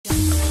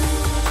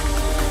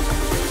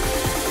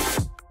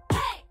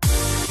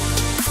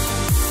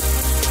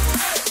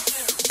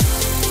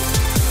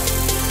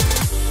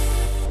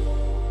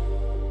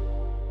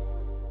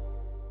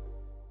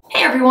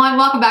everyone,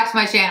 welcome back to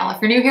my channel.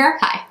 If you're new here,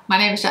 hi, my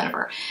name is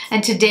Jennifer.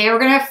 And today we're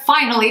gonna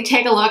finally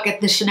take a look at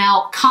the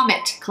Chanel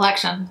Comete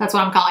Collection. That's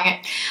what I'm calling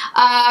it.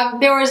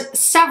 There was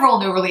several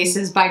new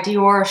releases by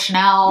Dior,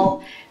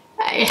 Chanel.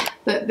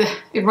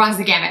 It runs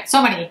the gamut.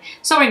 So many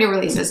new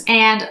releases.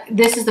 And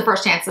this is the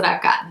first chance that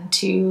I've gotten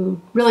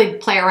to really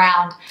play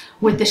around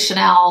with the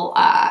Chanel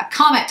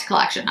Comete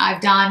Collection.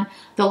 I've done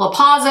the La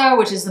Pausa,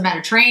 which is the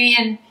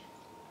Mediterranean,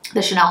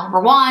 the Chanel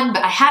 #1,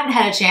 but I hadn't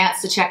had a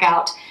chance to check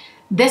out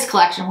this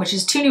collection, which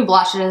is 2 new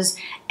blushes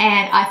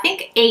and I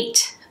think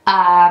 8,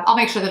 I'll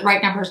make sure the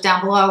right number is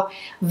down below,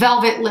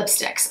 velvet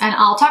lipsticks. And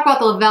I'll talk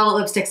about the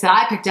velvet lipsticks that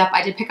I picked up.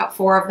 I did pick up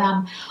 4 of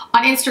them.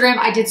 On Instagram,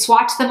 I did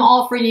swatch them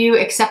all for you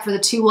except for the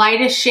 2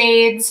 lightest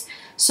shades.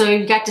 So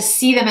you got to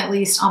see them at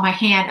least on my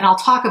hand, and I'll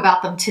talk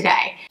about them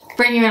today.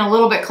 Bring you in a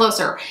little bit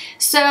closer.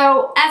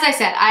 So as I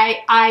said,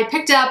 I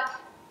picked up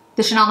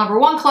the Chanel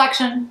 #1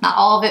 collection, not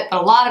all of it,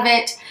 but a lot of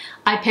it.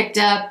 I picked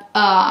up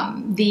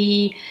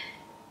the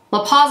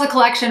La Pausa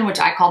collection,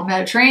 which I call the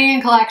Mediterranean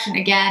collection.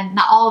 Again,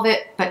 not all of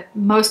it, but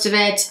most of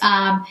it.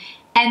 And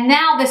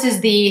now this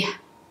is the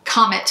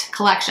Comete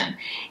collection.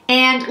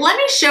 And let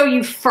me show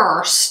you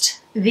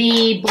first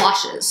the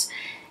blushes.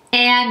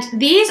 And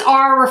these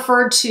are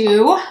referred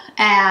to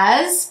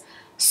as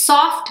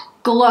soft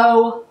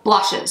glow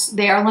blushes.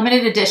 They are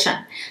limited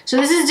edition. So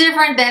this is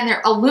different than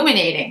their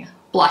illuminating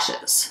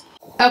blushes.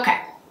 Okay,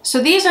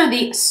 so these are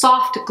the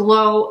soft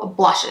glow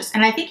blushes.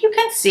 And I think you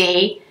can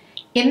see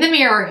in the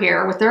mirror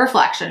here with the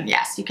reflection,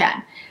 yes, you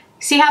can.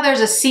 See how there's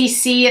a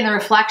CC in the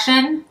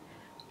reflection?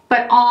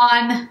 But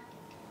on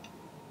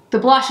the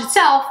blush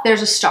itself,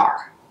 there's a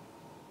star,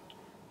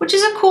 which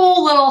is a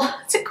cool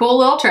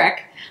little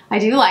trick. I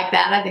do like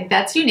that. I think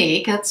that's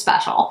unique, that's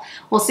special.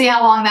 We'll see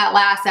how long that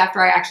lasts after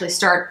I actually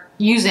start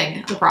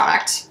using the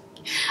product.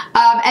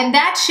 And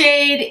that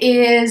shade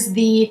is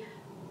the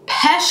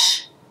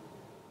Peche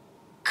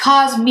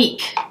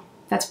Cosmique.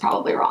 That's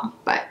probably wrong,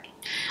 but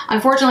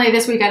unfortunately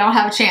this week I don't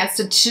have a chance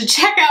to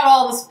check out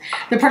all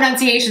the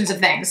pronunciations of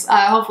things.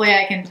 Hopefully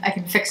I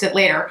can fix it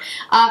later.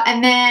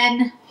 And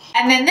then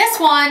this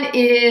one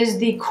is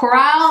the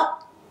Corail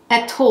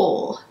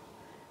Etoile.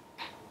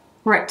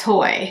 Or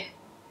Etoile.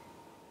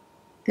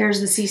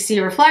 There's the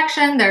CC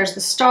reflection, there's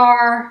the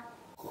star.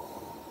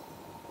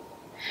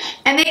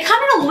 And they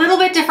come in a little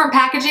bit different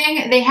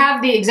packaging. They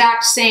have the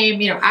exact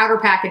same, outer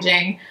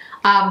packaging,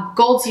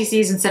 gold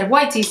CCs instead of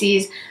white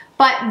CCs,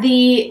 but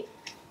the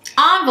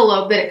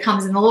envelope that it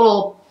comes in, the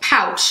little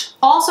pouch,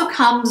 also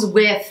comes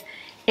with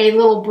a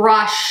little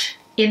brush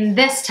in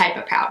this type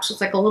of pouch.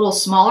 It's like a little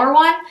smaller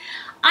one.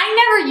 I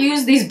never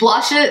use these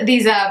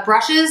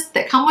brushes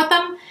that come with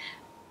them,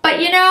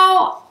 but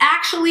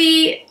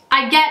actually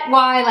I get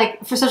why,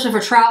 especially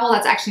for travel,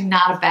 that's actually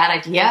not a bad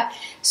idea.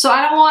 So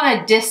I don't want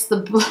to diss the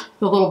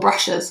little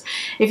brushes.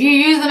 If you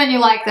use them and you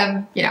like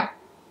them,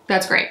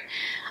 that's great.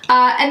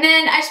 And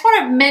then I just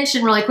want to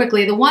mention really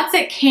quickly, the ones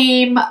that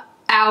came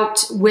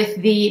out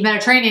with the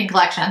Mediterranean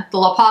collection, the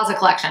La Pausa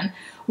collection,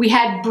 we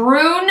had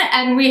Brune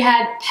and we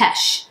had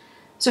Peche.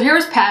 So here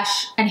was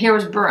Peche and here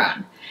was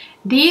Brune.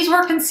 These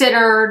were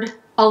considered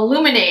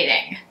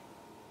illuminating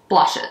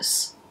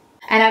blushes.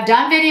 And I've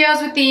done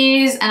videos with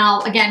these,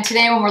 and again,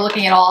 today when we're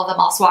looking at all of them,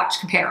 I'll swatch,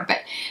 compare,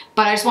 but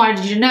I just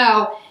wanted you to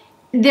know,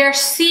 there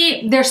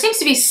seems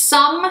to be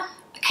some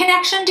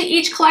connection to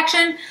each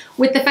collection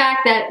with the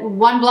fact that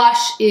one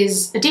blush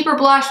is a deeper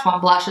blush, one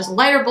blush is a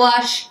lighter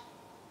blush,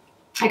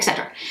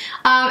 etc.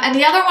 And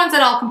the other ones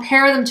that I'll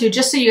compare them to,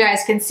 just so you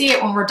guys can see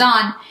it when we're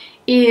done,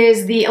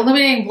 is the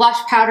illuminating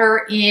blush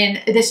powder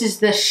this is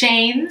the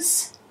Shane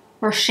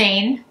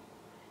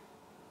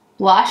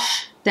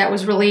blush that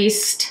was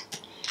released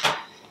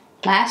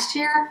last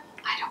year?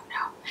 I don't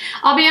know.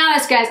 I'll be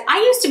honest, guys, I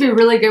used to be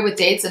really good with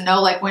dates and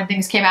know when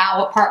things came out,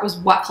 what part was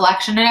what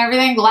collection and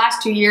everything. The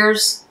last 2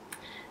 years,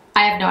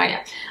 I have no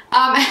idea.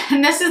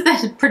 And this is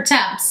the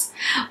Pretemps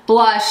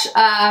blush.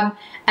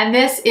 And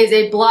this is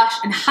a blush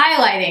and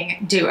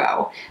highlighting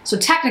duo. So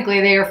technically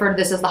they refer to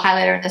this as the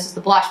highlighter and this is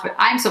the blush, but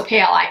I'm so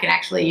pale I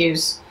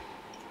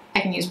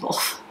can use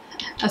both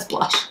as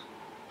blush.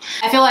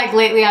 I feel like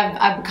lately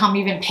I've become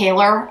even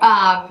paler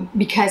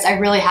because I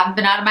really haven't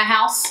been out of my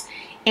house,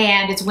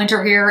 and it's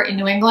winter here in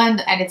New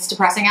England and it's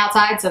depressing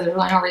outside, so there's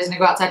really no reason to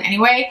go outside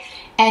anyway.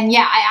 And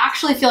yeah, I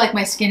actually feel like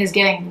my skin is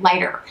getting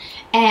lighter,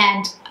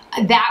 and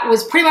that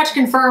was pretty much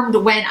confirmed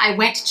when I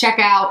went to check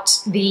out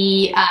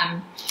the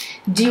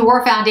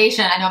Dior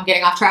foundation. I know I'm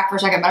getting off track for a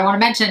second, but I want to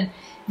mention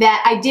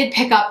that I did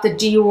pick up the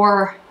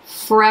Dior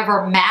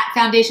Forever Matte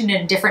foundation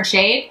in a different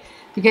shade,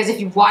 because if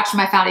you've watched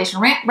my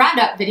foundation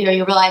roundup video,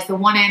 you realize the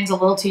one end's a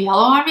little too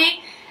yellow on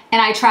me.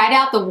 And I tried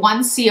out the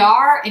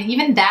 1CR, and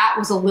even that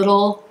was a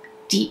little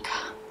deep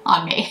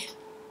on me.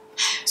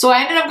 So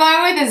I ended up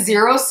going with a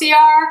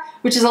 0CR,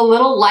 which is a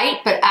little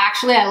light, but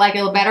actually I like it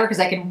a little better because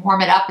I can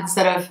warm it up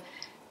instead of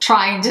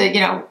trying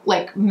to,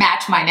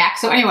 match my neck.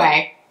 So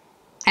anyway,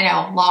 I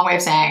know, long way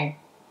of saying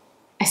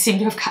I seem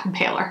to have gotten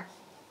paler.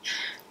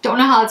 Don't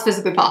know how that's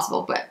physically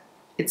possible, but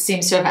it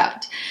seems to have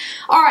happened.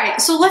 All right,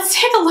 so let's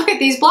take a look at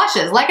these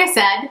blushes. Like I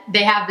said,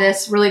 they have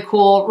this really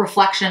cool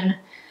reflection.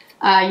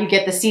 You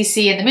get the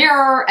CC in the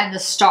mirror and the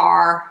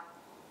star.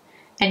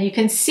 And you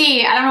can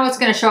see, I don't know what's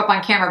gonna show up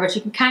on camera, but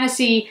you can kind of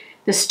see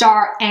the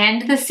star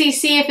and the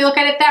CC if you look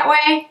at it that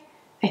way.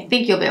 I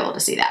think you'll be able to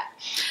see that.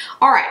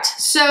 All right,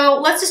 so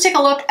let's just take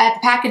a look at the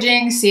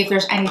packaging, see if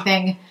there's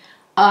anything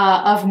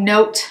of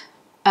note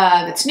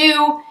that's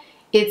new.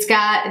 It's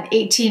got an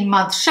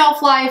 18-month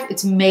shelf life.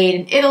 It's made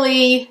in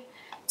Italy.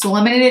 It's a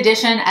limited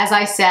edition, as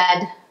I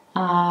said.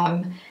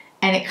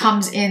 And it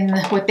comes in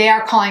what they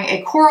are calling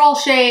a coral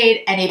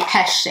shade and a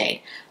peche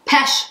shade.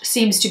 Peche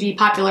seems to be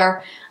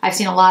popular. I've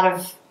seen a lot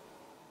of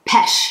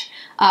peche,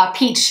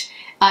 peach,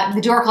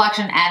 the Dior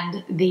collection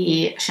and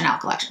the Chanel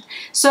collection.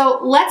 So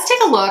let's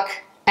take a look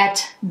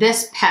at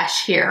this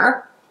peche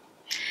here.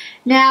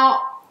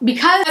 Now,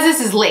 because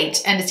this is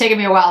late and it's taken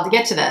me a while to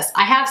get to this,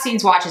 I have seen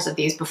swatches of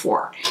these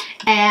before.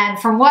 And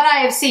from what I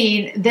have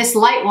seen, this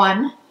light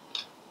one,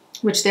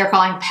 which they're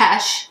calling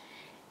peche,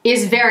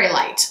 is very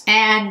light.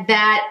 And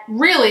that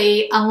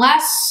really,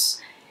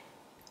 unless,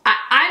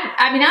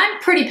 I mean, I'm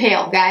pretty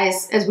pale,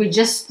 guys, as we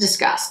just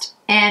discussed.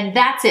 And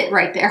that's it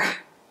right there.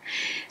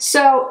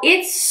 So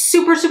it's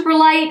super, super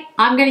light.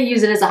 I'm gonna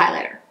use it as a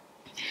highlighter.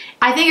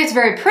 I think it's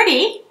very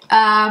pretty,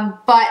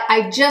 but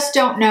I just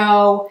don't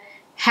know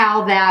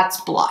how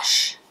that's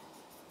blush.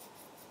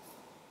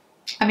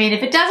 I mean,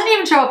 if it doesn't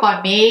even show up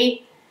on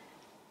me,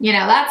 you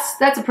know,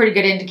 that's a pretty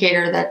good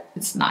indicator that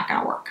it's not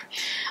gonna work.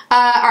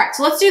 All right,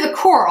 so let's do the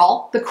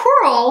coral. The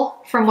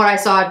coral, from what I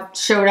saw,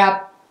 showed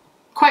up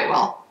quite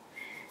well.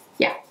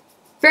 Yeah,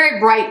 very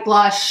bright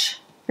blush,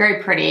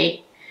 very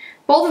pretty.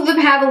 Both of them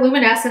have a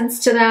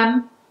luminescence to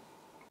them.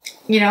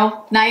 You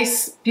know,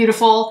 nice,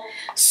 beautiful,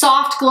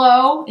 soft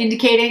glow,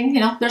 indicating,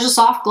 you know, there's a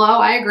soft glow,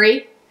 I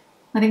agree.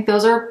 I think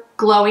those are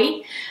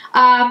glowy.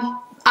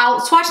 I'll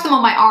swatch them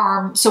on my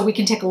arm so we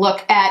can take a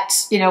look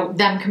at, you know,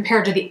 them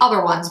compared to the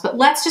other ones, but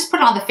let's just put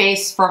it on the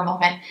face for a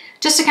moment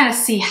just to kind of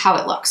see how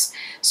it looks.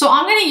 So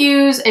I'm gonna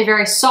use a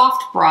very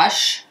soft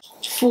brush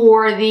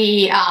for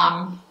the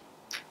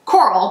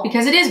coral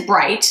because it is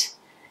bright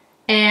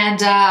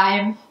and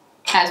I'm,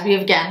 as we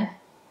have again,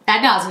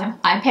 ad nauseum,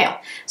 I'm pale.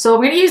 So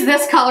I'm gonna use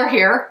this color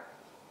here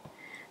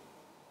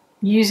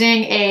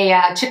using a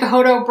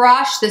Chikuhodo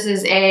brush. This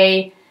is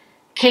a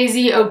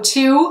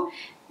KZ02.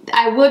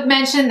 I would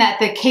mention that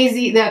the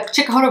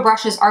Chikuhodo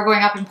brushes are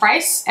going up in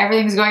price.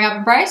 Everything's going up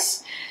in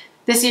price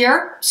this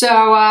year,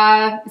 so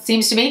it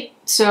seems to me.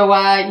 So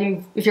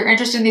if you're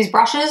interested in these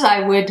brushes,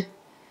 I would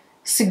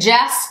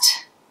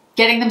suggest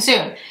getting them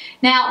soon.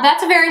 Now,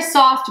 that's a very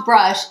soft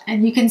brush,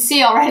 and you can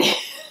see already,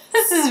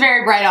 this is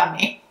very bright on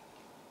me.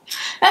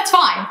 That's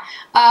fine.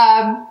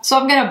 So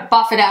I'm gonna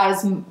buff it out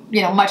as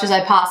much as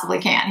I possibly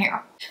can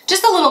here.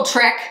 Just a little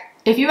trick,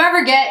 if you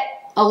ever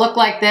get a look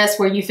like this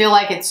where you feel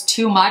like it's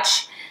too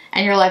much,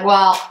 and you're like,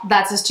 well,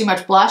 that's just too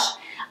much blush,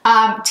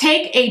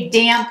 take a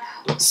damp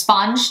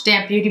sponge,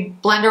 damp beauty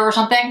blender or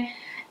something,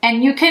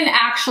 and you can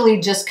actually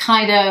just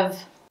kind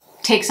of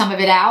take some of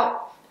it out.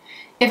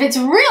 If it's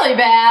really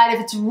bad, if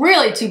it's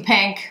really too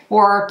pink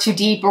or too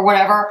deep or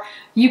whatever,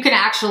 you can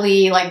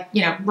actually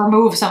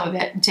remove some of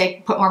it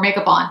and put more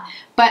makeup on.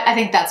 But I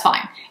think that's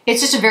fine.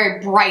 It's just a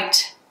very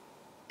bright,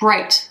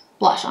 bright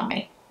blush on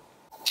me.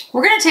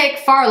 We're gonna take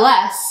far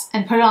less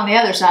and put it on the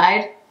other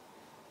side.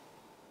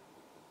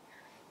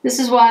 This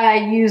is why I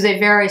use a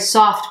very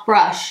soft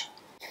brush.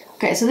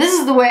 Okay, so this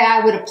is the way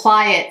I would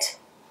apply it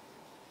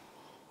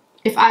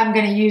if I'm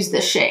gonna use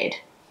this shade.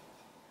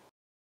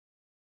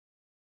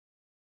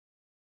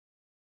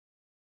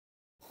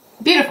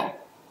 Beautiful.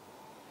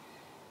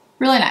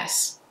 Really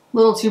nice. A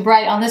little too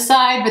bright on this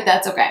side, but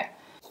that's okay.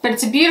 But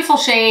it's a beautiful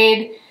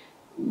shade,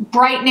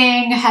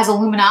 brightening, has a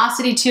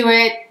luminosity to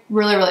it,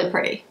 really, really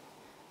pretty.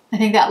 I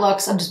think that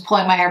looks, I'm just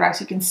pulling my hair back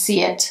so you can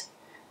see it.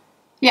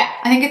 Yeah,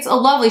 I think it's a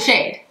lovely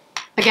shade.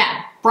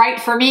 Again,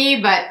 bright for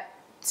me, but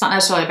it's not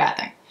necessarily a bad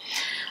thing.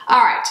 All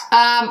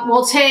right,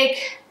 we'll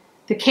take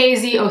the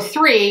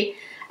KZ03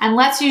 and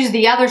let's use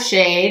the other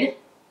shade,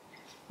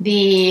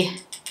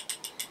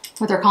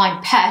 what they're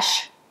calling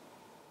peche,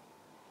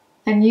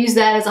 and use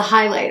that as a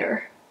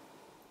highlighter.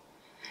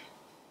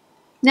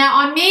 Now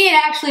on me, it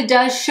actually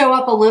does show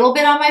up a little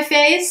bit on my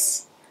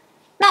face.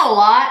 Not a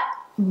lot,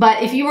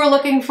 but if you were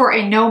looking for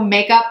a no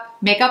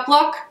makeup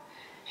look,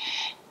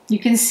 you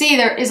can see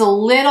there is a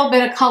little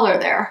bit of color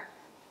there.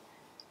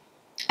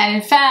 And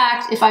in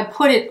fact, if I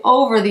put it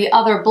over the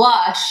other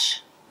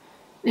blush,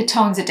 it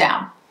tones it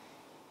down.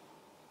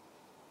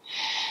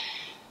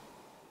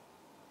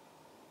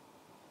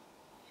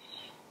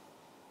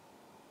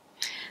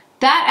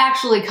 That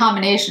actually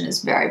combination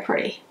is very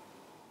pretty.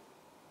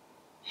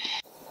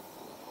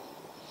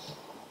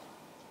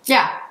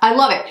 Yeah, I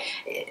love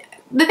it.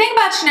 The thing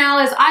about Chanel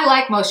is I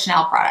like most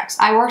Chanel products.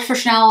 I worked for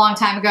Chanel a long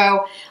time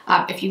ago.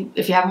 If you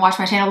haven't watched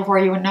my channel before,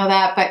 you wouldn't know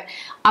that, but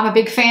I'm a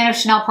big fan of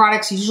Chanel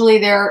products. Usually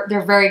they're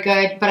very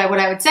good, but what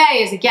I would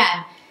say is,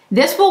 again,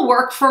 this will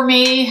work for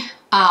me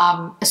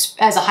as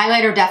a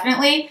highlighter,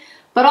 definitely,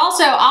 But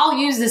also I'll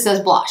use this as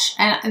blush.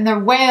 And the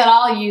way that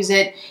I'll use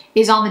it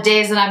is on the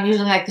days that I'm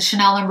using like the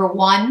Chanel No.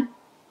 1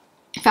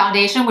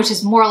 foundation, which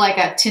is more like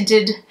a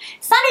tinted,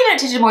 it's not even a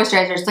tinted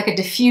moisturizer, it's like a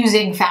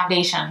diffusing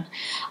foundation.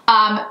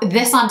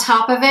 This on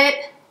top of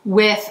it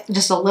with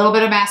just a little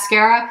bit of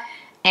mascara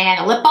and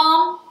a lip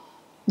balm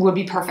would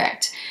be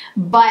perfect.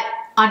 But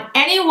on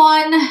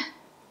anyone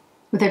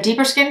with a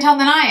deeper skin tone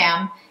than I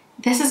am,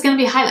 this is gonna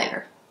be a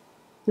highlighter.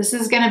 This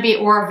is gonna be,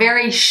 or a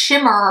very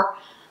shimmer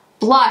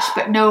blush,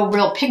 but no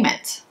real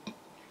pigment.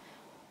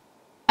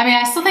 I mean,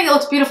 I still think it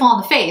looks beautiful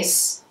on the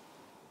face,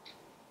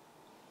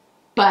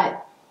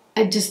 but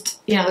I just,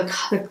 you know,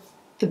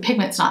 the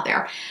pigment's not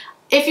there.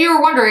 If you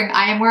were wondering,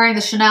 I am wearing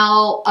the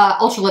Chanel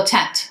Ultra Le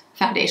Tint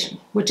foundation,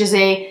 which is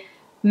a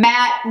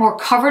matte, more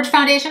coverage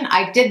foundation.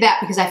 I did that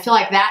because I feel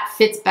like that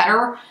fits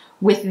better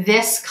with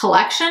this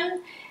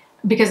collection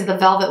because of the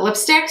velvet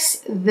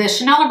lipsticks. The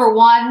Chanel No.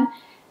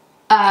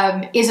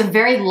 1 is a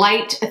very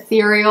light,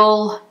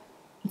 ethereal,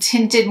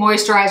 tinted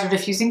moisturizer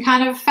diffusing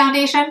kind of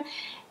foundation.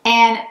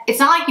 And it's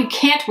not like you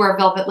can't wear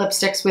velvet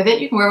lipsticks with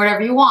it. You can wear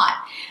whatever you want.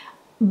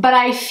 But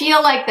I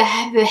feel like the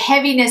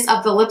heaviness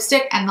of the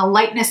lipstick and the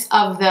lightness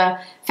of the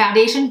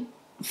foundation,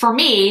 for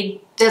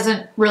me,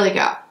 doesn't really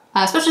go.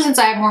 Especially since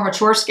I have more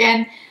mature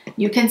skin.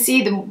 You can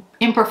see the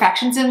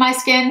imperfections in my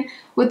skin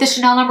with the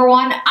Chanel No.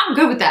 1. I'm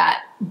good with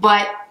that.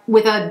 But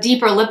with a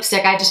deeper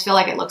lipstick, I just feel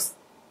like it looks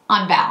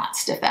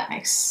unbalanced, if that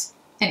makes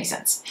any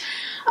sense.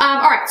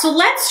 All right, so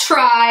let's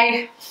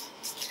try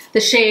the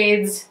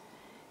shades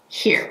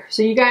here.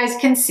 So you guys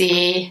can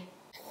see,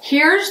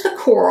 here's the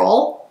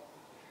Coral.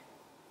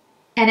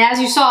 And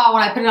as you saw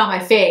when I put it on my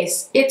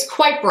face, it's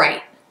quite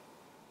bright.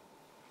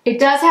 It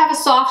does have a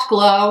soft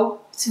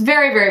glow. It's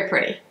very, very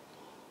pretty.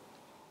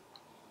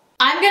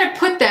 I'm gonna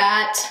put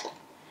that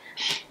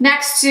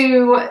next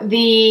to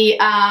the,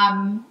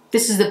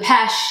 this is the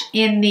Pesh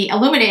in the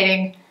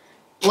illuminating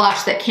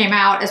blush that came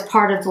out as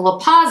part of the La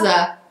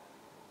Pazza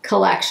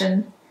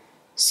collection,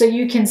 so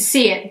you can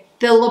see it.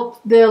 The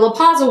La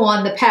Pazza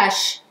one, the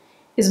Pesh,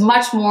 is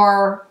much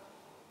more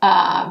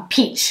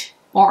peach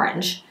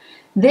orange.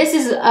 This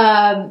is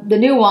the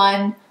new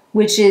one,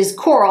 which is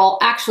Coral,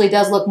 actually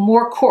does look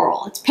more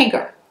coral. It's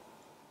pinker.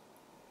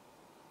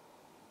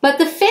 But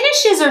the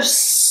finishes are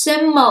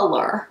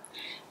similar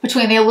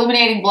between the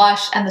illuminating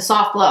blush and the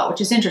soft glow,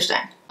 which is interesting.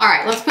 All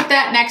right, let's put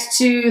that next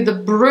to the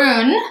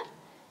Brune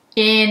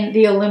in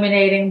the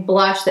illuminating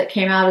blush that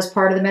came out as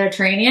part of the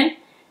Mediterranean.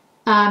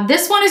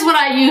 This one is what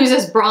I use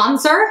as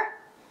bronzer.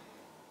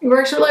 It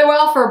works really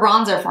well for a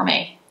bronzer for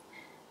me.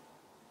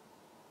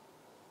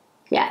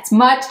 Yeah, it's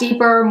much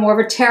deeper, more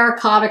of a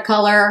terracotta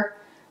color.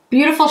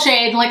 Beautiful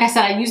shade. And like I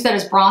said, I use that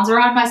as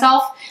bronzer on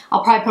myself.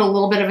 I'll probably put a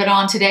little bit of it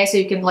on today so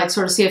you can like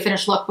sort of see a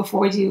finished look before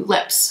we do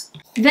lips.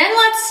 Then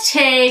let's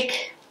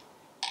take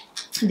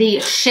the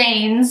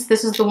Shane's.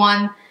 This is the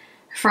one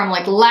from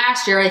like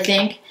last year, I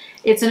think.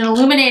 It's an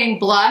illuminating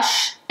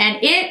blush and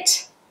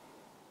it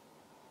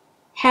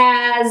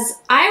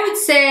has, I would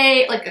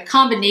say, like a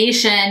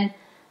combination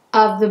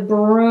of the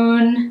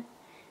Brune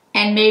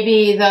and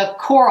maybe the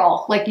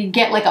Coral. Like you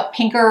get like a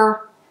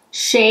pinker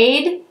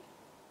shade,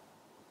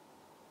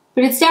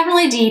 but it's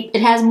definitely deep.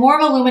 It has more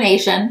of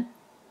illumination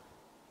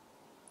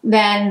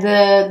than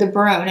the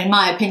Brune, in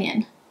my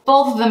opinion.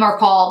 Both of them are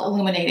called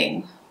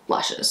illuminating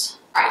blushes.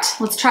 All right,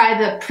 let's try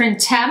the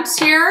Printemps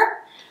here.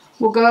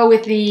 We'll go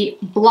with the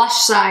blush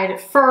side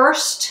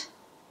first.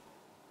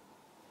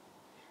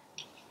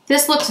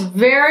 This looks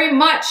very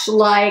much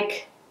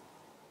like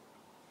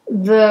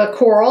the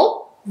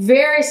Coral,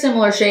 very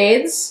similar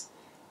shades.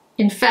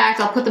 In fact,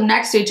 I'll put them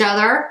next to each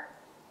other.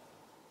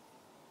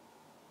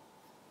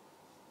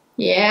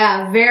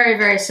 Yeah, very,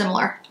 very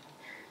similar.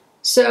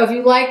 So if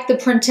you like the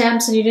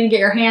Printemps and you didn't get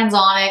your hands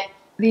on it,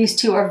 these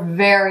two are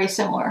very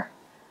similar.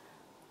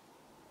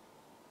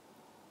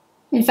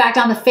 In fact,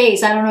 on the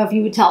face, I don't know if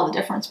you would tell the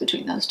difference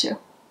between those two.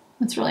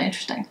 It's really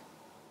interesting.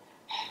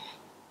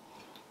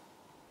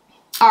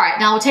 All right,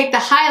 now we'll take the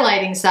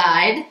highlighting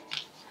side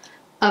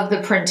of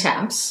the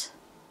Printemps.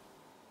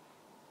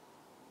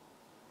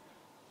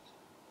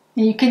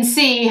 And you can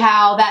see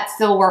how that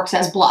still works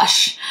as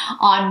blush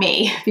on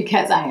me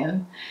because I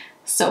am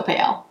so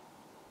pale.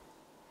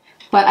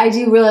 But I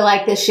do really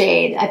like this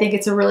shade. I think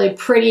it's a really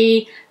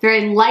pretty,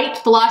 very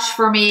light blush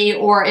for me,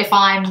 or if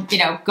I'm, you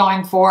know,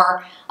 going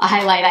for a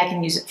highlight, I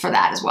can use it for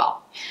that as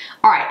well.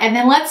 All right, and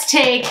then let's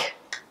take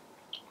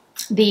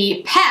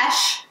the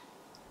Pesh,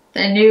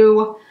 the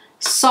new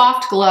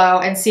soft glow,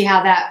 and see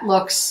how that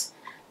looks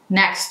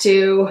next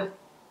to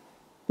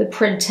the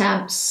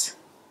Printemps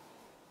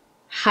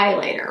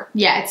highlighter.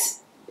 Yeah,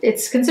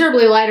 it's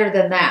considerably lighter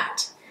than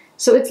that.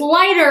 So it's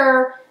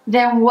lighter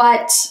than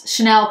what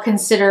Chanel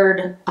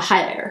considered a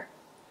highlighter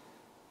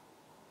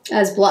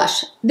as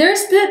blush. There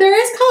is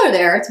color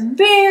there. It's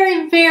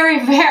very,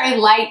 very, very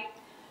light,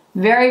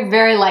 very,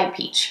 very light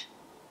peach.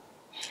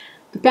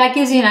 But that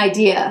gives you an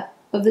idea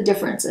of the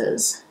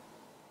differences.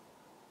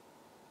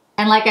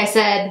 And like I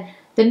said,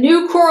 the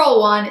new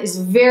Coral one is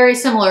very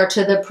similar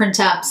to the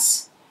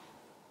Printemps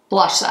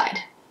blush side.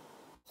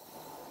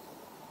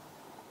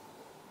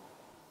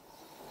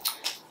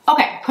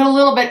 Okay, put a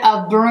little bit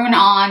of Brune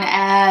on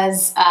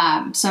as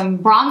some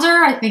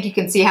bronzer. I think you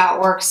can see how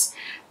it works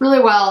really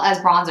well as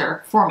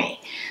bronzer for me.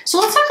 So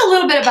let's talk a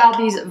little bit about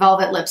these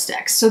velvet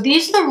lipsticks. So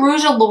these are the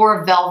Rouge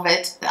Allure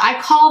Velvet.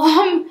 I call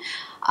them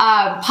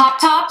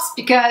pop tops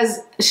because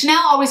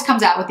Chanel always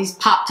comes out with these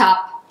pop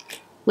top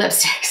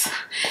lipsticks.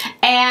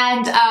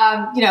 And,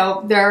 you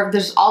know,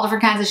 there's all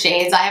different kinds of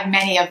shades. I have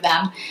many of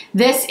them.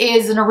 This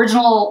is an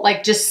original,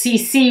 like, just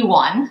CC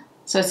one.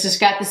 So it's just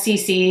got the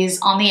CCs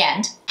on the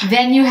end.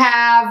 Then you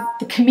have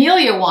the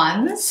Camellia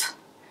ones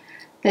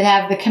that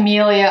have the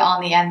camellia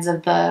on the ends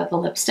of the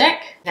lipstick.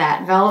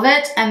 That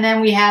velvet. And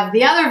then we have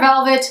the other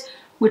velvet,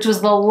 which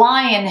was the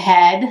lion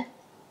head.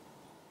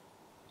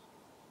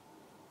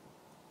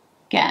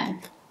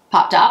 Again,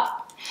 popped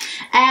up.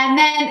 And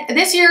then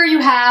this year you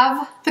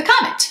have the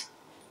Comet.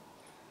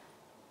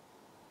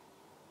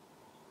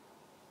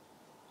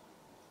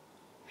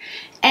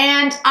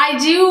 And I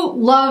do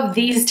love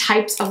these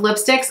types of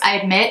lipsticks, I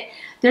admit.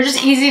 They're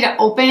just easy to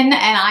open and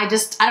I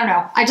don't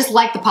know. I just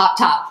like the pop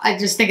top. I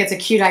just think it's a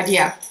cute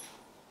idea.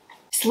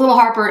 This little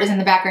Harper is in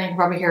the background. You can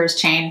probably hear his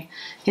chain,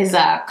 his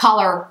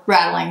collar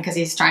rattling because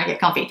he's trying to get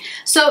comfy.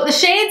 So the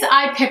shades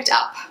I picked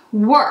up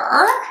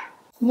were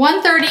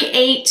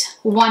 138,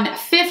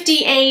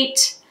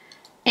 158,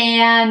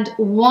 and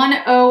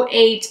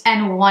 108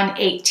 and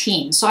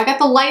 118. So I got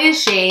the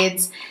lightest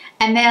shades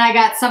and then I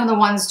got some of the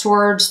ones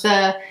towards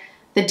the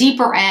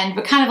deeper end,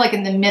 but kind of like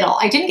in the middle.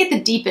 I didn't get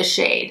the deepest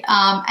shade.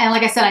 And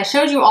like I said, I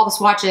showed you all the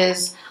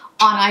swatches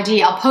on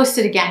IG. I'll post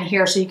it again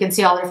here so you can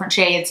see all the different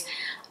shades.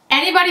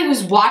 Anybody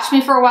who's watched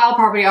me for a while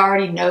probably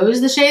already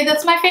knows the shade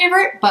that's my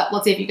favorite, but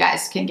let's see if you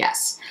guys can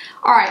guess.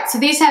 All right, so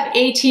these have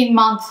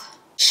 18-month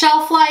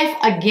shelf life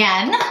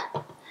again.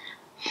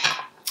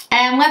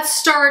 And let's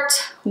start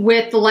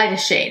with the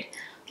lightest shade.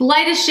 The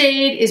lightest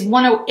shade is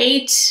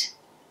 108.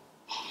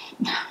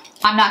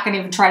 I'm not gonna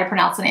even try to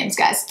pronounce the names,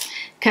 guys,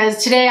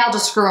 because today I'll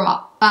just screw them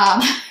up.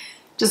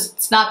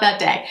 It's not that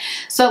day.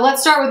 So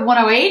let's start with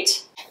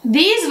 108.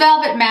 These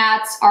velvet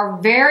mattes are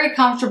very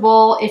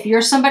comfortable if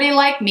you're somebody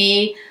like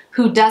me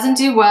who doesn't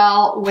do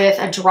well with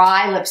a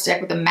dry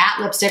lipstick, with a matte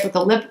lipstick, with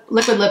a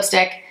liquid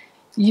lipstick.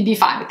 You'd be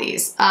fine with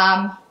these.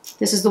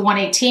 This is the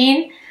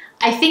 118.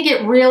 I think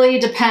it really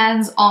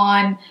depends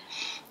on,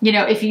 you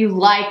know, if you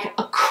like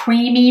a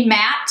creamy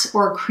matte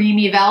or a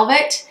creamy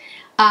velvet.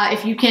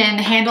 If you can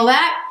handle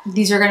that,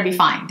 these are gonna be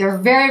fine. They're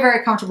very,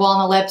 very comfortable on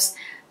the lips.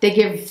 They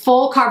give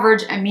full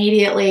coverage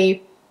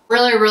immediately.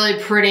 Really, really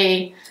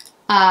pretty.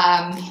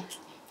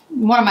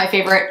 One of my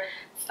favorite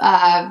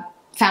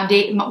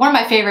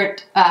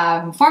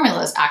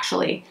formulas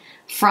actually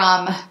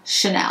from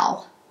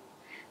Chanel,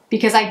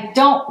 because I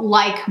don't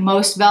like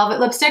most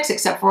velvet lipsticks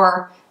except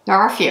for there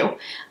are a few.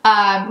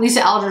 Lisa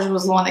Eldridge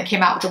was the one that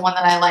came out with the one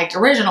that I liked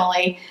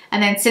originally,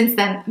 and then since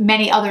then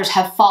many others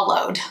have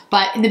followed,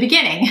 but in the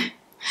beginning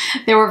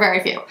there were very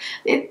few.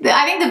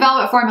 I think the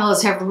velvet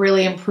formulas have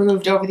really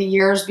improved over the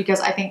years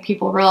because I think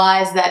people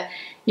realize that,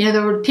 you know,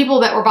 there were people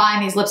that were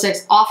buying these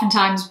lipsticks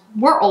oftentimes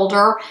were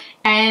older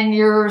and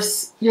your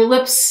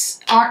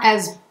lips aren't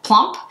as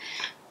plump,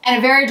 and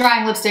a very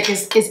drying lipstick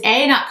is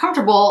A, not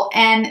comfortable,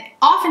 and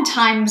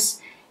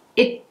oftentimes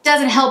it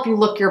doesn't help you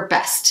look your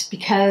best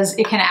because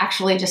it can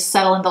actually just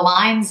settle into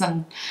lines,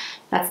 and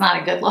that's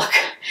not a good look.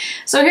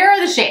 So here are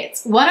the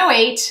shades: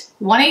 108,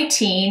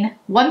 118,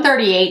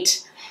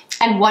 138,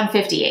 and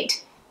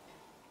 158.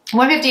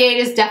 158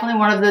 is definitely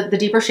one of the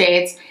deeper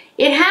shades.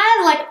 It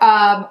has like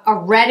a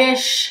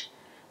reddish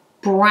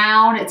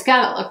brown. It's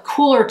got a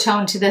cooler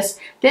tone to this.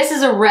 This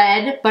is a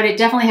red, but it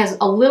definitely has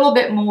a little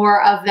bit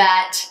more of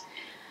that,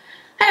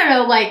 I don't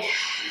know, like,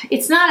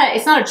 it's not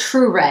a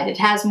true red. It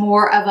has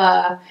more of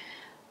a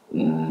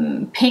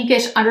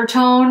pinkish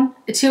undertone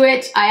to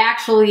it. I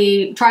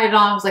actually tried it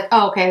on. I was like,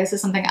 oh, okay, this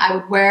is something I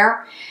would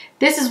wear.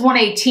 This is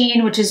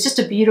 118, which is just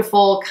a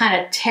beautiful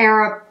kind of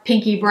Terra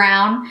pinky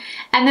brown.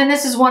 And then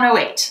this is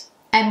 108.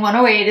 And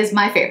 108 is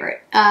my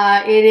favorite.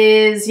 It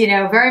is, you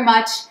know, very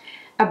much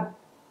a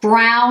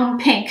brown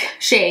pink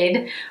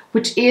shade,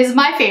 which is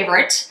my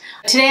favorite.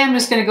 Today I'm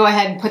just gonna go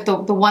ahead and put the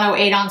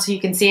 108 on so you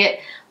can see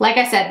it. Like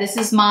I said, this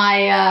is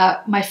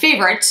my, my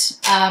favorite.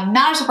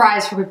 Not a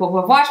surprise for people who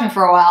have watched me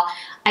for a while.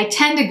 I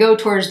tend to go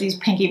towards these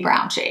pinky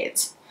brown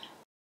shades.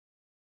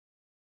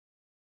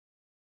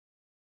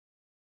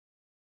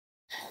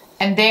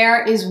 And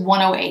there is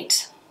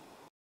 108.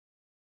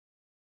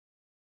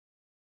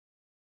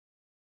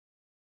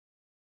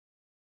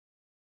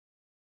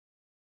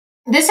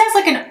 This has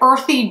like an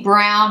earthy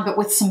brown, but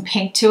with some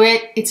pink to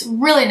it. It's a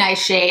really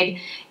nice shade.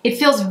 It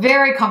feels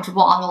very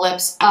comfortable on the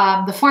lips.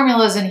 The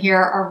formulas in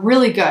here are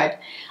really good.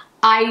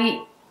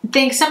 I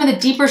think some of the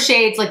deeper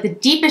shades, like the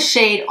deepest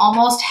shade,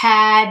 almost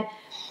had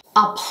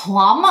a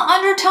plum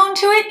undertone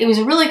to it. It was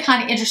really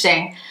kind of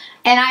interesting.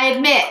 And I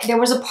admit, there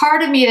was a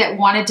part of me that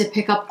wanted to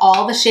pick up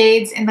all the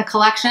shades in the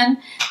collection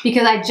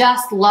because I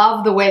just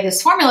love the way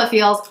this formula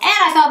feels, and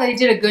I thought that he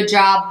did a good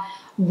job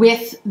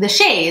with the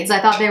shades. I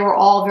thought they were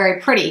all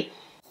very pretty.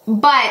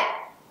 But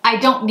I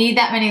don't need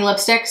that many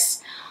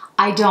lipsticks.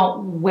 I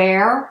don't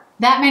wear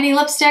that many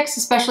lipsticks,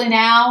 especially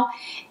now.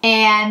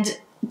 And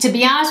to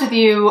be honest with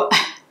you,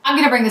 I'm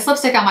gonna bring this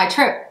lipstick on my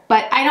trip,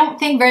 but I don't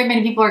think very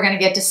many people are gonna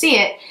get to see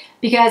it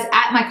because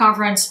at my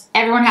conference,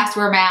 everyone has to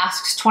wear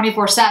masks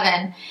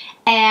 24/7.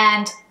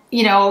 And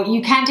you know,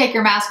 you can take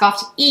your mask off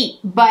to eat,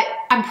 but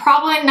I'm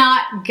probably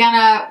not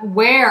gonna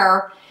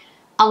wear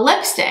a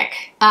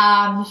lipstick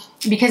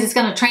because it's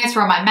gonna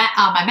transfer on my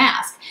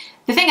mask.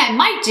 The thing I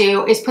might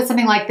do is put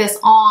something like this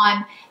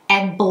on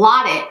and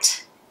blot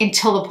it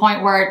until the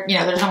point where, you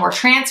know, there's no more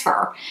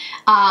transfer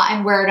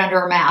and wear it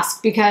under a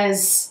mask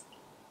because,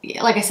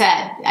 like I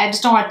said, I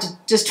just don't want to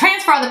just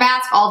transfer on the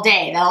mask all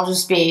day. That'll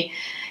just be,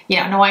 you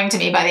know, annoying to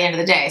me by the end of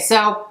the day.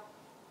 So,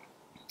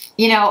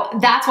 you know,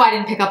 that's why I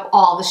didn't pick up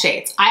all the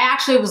shades. I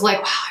actually was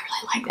like,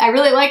 wow, I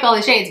really like all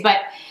the shades,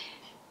 but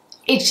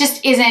it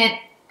just isn't,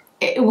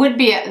 it would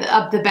be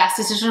the best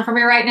decision for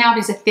me right now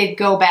because if they'd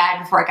go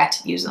bad before I got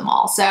to use them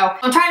all. So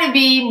I'm trying to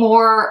be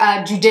more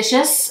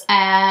judicious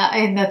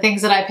in the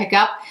things that I pick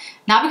up,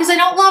 not because I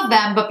don't love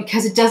them, but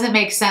because it doesn't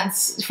make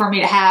sense for me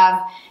to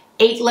have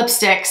 8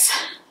 lipsticks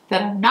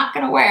that I'm not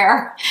gonna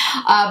wear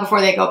before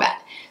they go bad.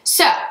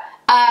 So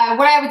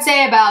what I would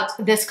say about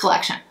this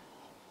collection.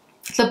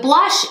 The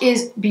blush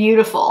is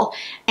beautiful,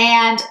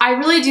 and I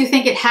really do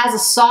think it has a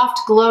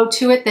soft glow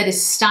to it that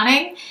is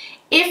stunning.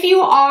 If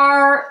you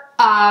are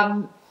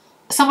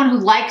someone who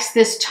likes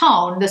this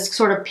tone, this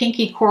sort of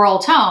pinky coral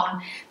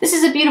tone, this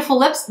is a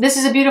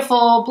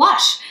beautiful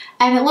blush,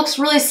 and it looks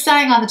really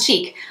stunning on the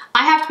cheek.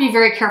 I have to be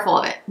very careful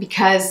of it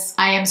because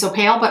I am so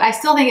pale, but I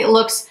still think it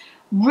looks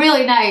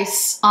really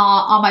nice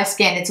on my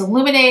skin. It's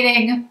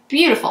illuminating,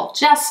 beautiful,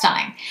 just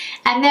stunning.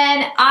 And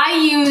then I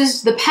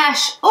used the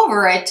Pesh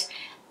over it.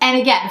 And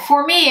again,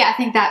 for me, I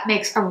think that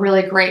makes a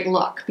really great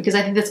look because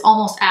I think this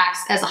almost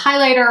acts as a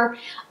highlighter,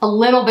 a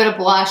little bit of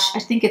blush. I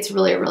think it's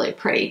really, really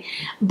pretty.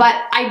 But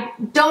I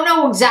don't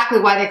know exactly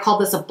why they call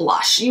this a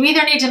blush. You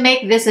either need to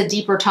make this a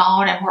deeper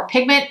tone and more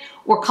pigment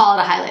or call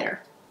it a highlighter.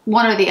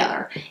 One or the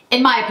other,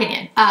 in my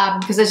opinion,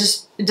 because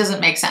it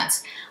doesn't make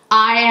sense.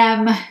 I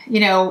am,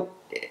 you know,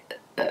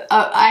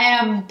 I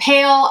am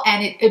pale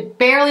and it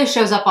barely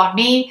shows up on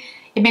me.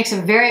 It makes a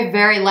very,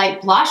 very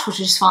light blush, which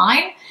is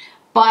fine,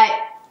 but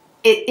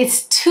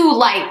it's too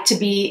light to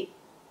be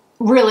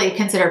really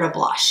considered a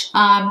blush.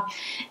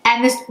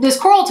 And this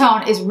coral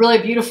tone is really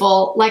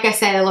beautiful. Like I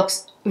said, it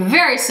looks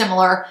very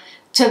similar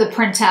to the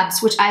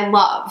Printemps, which I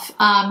love.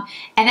 And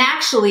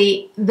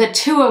actually, the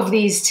two of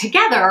these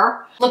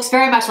together looks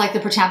very much like the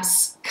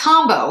Printemps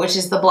combo, which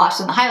is the blush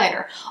and the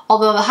highlighter.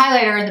 Although the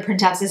highlighter in the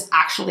Printemps is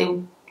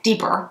actually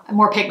deeper and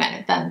more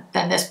pigmented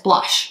than this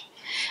blush,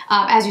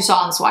 as you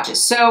saw in the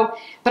swatches. So,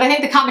 but I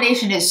think the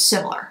combination is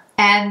similar.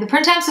 And the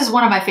Printemps is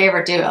one of my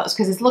favorite duos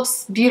because it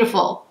looks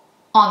beautiful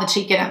on the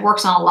cheek and it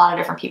works on a lot of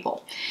different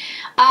people.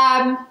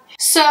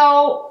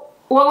 So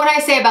what would I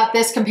say about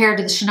this compared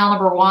to the Chanel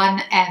No.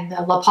 1 and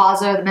the La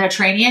Pausa, the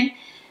Mediterranean?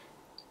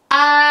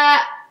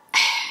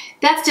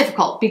 That's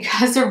difficult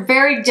because they're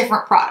very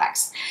different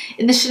products.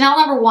 In the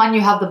Chanel No. 1,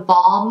 you have the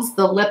balms,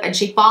 the lip and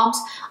cheek balms.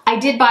 I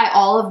did buy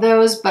all of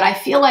those, but I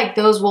feel like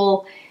those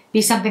will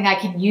be something I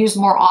can use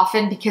more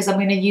often because I'm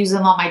gonna use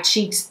them on my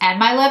cheeks and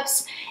my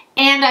lips.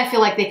 And I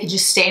feel like they could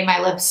just stay in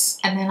my lips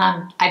and then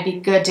I'd be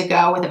good to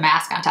go with a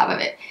mask on top of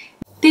it.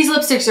 These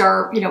lipsticks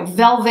are, you know,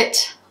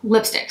 velvet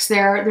lipsticks.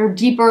 They're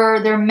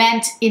deeper. They're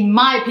meant, in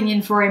my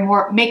opinion, for a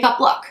more makeup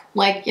look,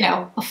 like, you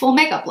know, a full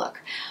makeup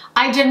look.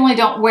 I generally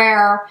don't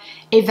wear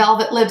a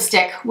velvet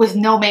lipstick with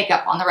no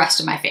makeup on the rest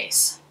of my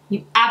face.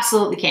 You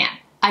absolutely can.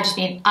 I just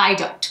mean I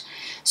don't.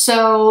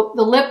 So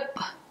the lip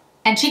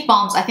and cheek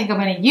balms I think I'm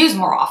going to use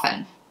more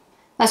often.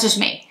 That's just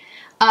me.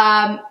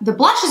 The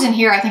blushes in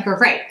here I think are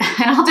great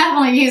and I'll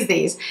definitely use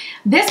these.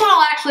 This one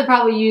I'll actually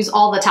probably use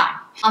all the time.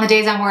 On the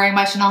days I'm wearing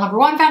my Chanel No.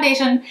 1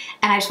 foundation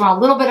and I just want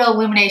a little bit of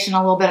illumination, a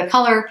little bit of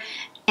color,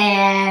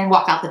 and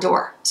walk out the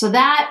door. So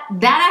that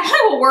actually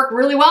will work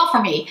really well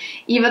for me,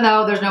 even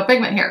though there's no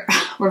pigment here,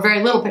 or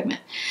very little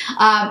pigment.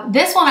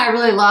 This one I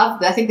really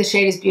love. I think the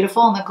shade is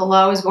beautiful and the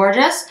glow is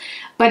gorgeous,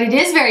 but it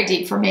is very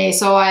deep for me,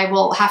 so I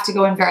will have to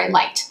go in very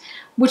light,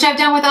 which I've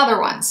done with other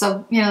ones,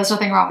 so you know, there's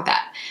nothing wrong with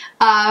that.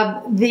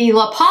 The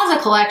La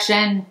Pausa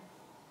collection,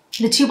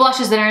 the two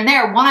blushes that are in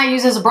there, one I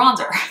use as a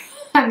bronzer,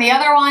 and the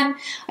other one,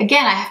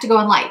 again, I have to go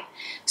in light.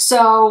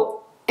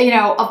 So, you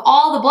know, of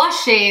all the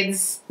blush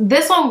shades,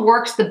 this one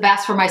works the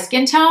best for my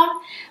skin tone,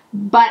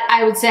 but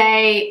I would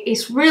say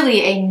it's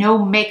really a no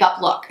makeup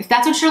look. If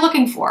that's what you're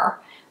looking for,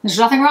 there's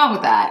nothing wrong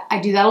with that. I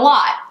do that a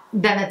lot.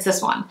 Then it's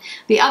this one.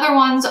 The other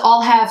ones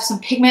all have some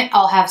pigment,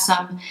 all have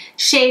some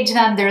shade to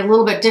them. They're a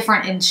little bit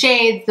different in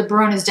shades. The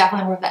Brune is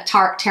definitely more of that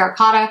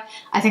terracotta.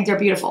 I think they're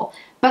beautiful.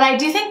 But I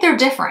do think they're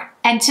different.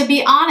 And to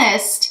be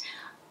honest,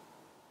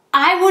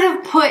 I would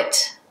have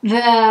put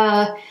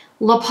the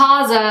La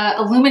Pausa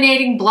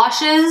illuminating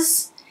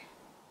blushes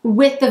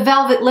with the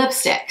velvet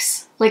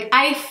lipsticks. Like,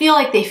 I feel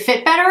like they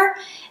fit better,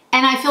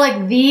 and I feel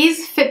like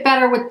these fit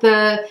better with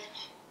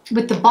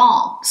the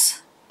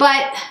balms.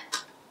 But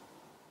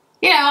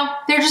you know,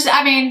 they're just,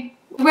 I mean,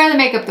 wear the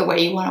makeup the way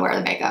you want to wear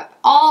the makeup.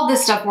 All of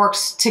this stuff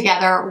works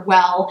together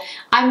well.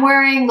 I'm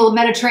wearing the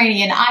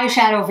Mediterranean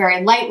eyeshadow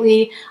very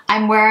lightly.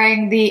 I'm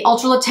wearing the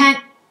Ultra Latent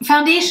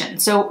foundation.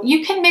 So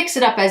you can mix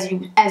it up as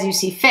you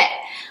see fit.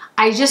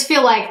 I just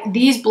feel like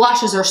these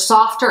blushes are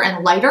softer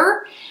and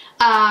lighter.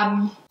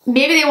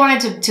 Maybe they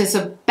wanted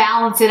to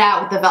balance it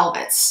out with the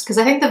velvets, because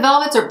I think the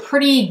velvets are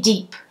pretty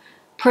deep,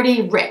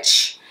 pretty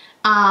rich.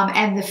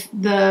 And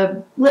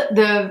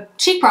the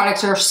cheek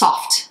products are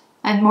soft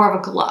and more of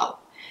a glow.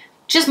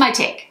 Just my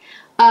take.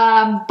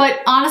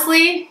 But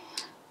honestly,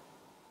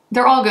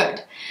 they're all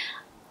good.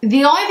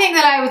 The only thing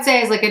that I would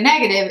say is like a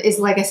negative is,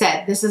 like I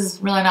said, this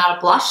is really not a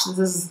blush.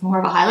 This is more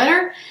of a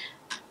highlighter,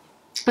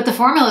 but the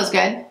formula is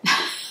good.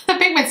 The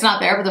pigment's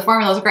not there, but the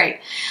formula is great.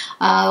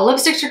 The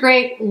lipsticks are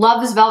great.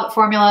 Love this velvet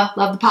formula.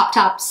 Love the pop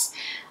tops.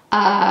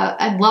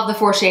 And love the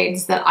 4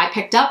 shades that I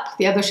picked up.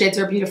 The other shades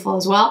are beautiful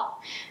as well.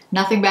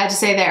 Nothing bad to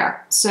say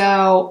there.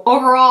 So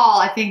overall,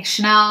 I think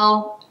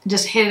Chanel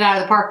just hit it out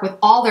of the park with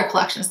all their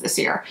collections this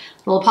year.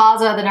 The La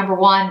Pausa, the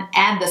 #1,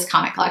 and this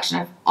Comete collection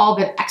have all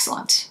been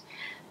excellent.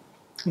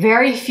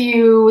 Very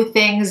few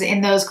things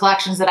in those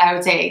collections that I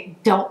would say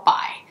don't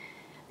buy.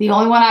 The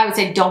only one I would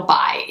say don't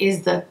buy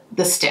is the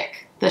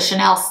stick, the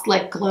Chanel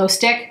like glow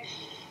stick.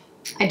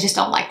 I just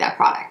don't like that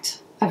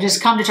product. I've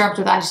just come to terms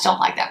with I just don't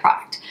like that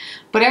product.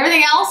 But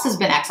everything else has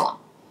been excellent.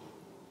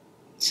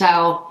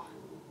 So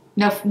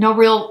no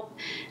real,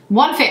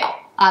 one fail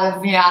out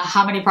of, you know,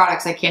 how many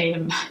products. I can't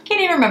even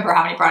remember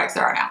how many products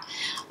there are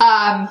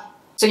now.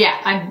 So yeah,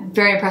 I'm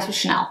very impressed with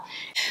Chanel.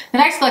 The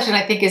next collection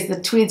I think is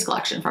the Tweeds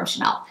collection from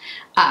Chanel,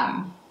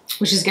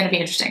 which is going to be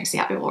interesting to see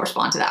how people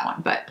respond to that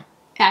one. But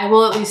I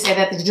will at least say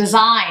that the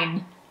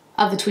design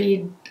of the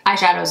tweed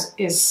eyeshadows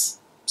is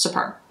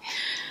superb.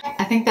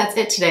 I think that's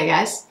it today,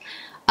 guys.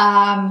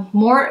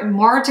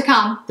 More to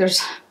come.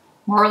 There's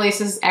more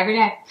releases every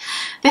day.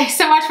 Thanks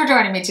so much for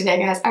joining me today,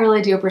 guys. I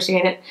really do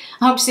appreciate it.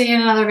 I hope to see you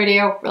in another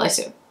video really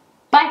soon.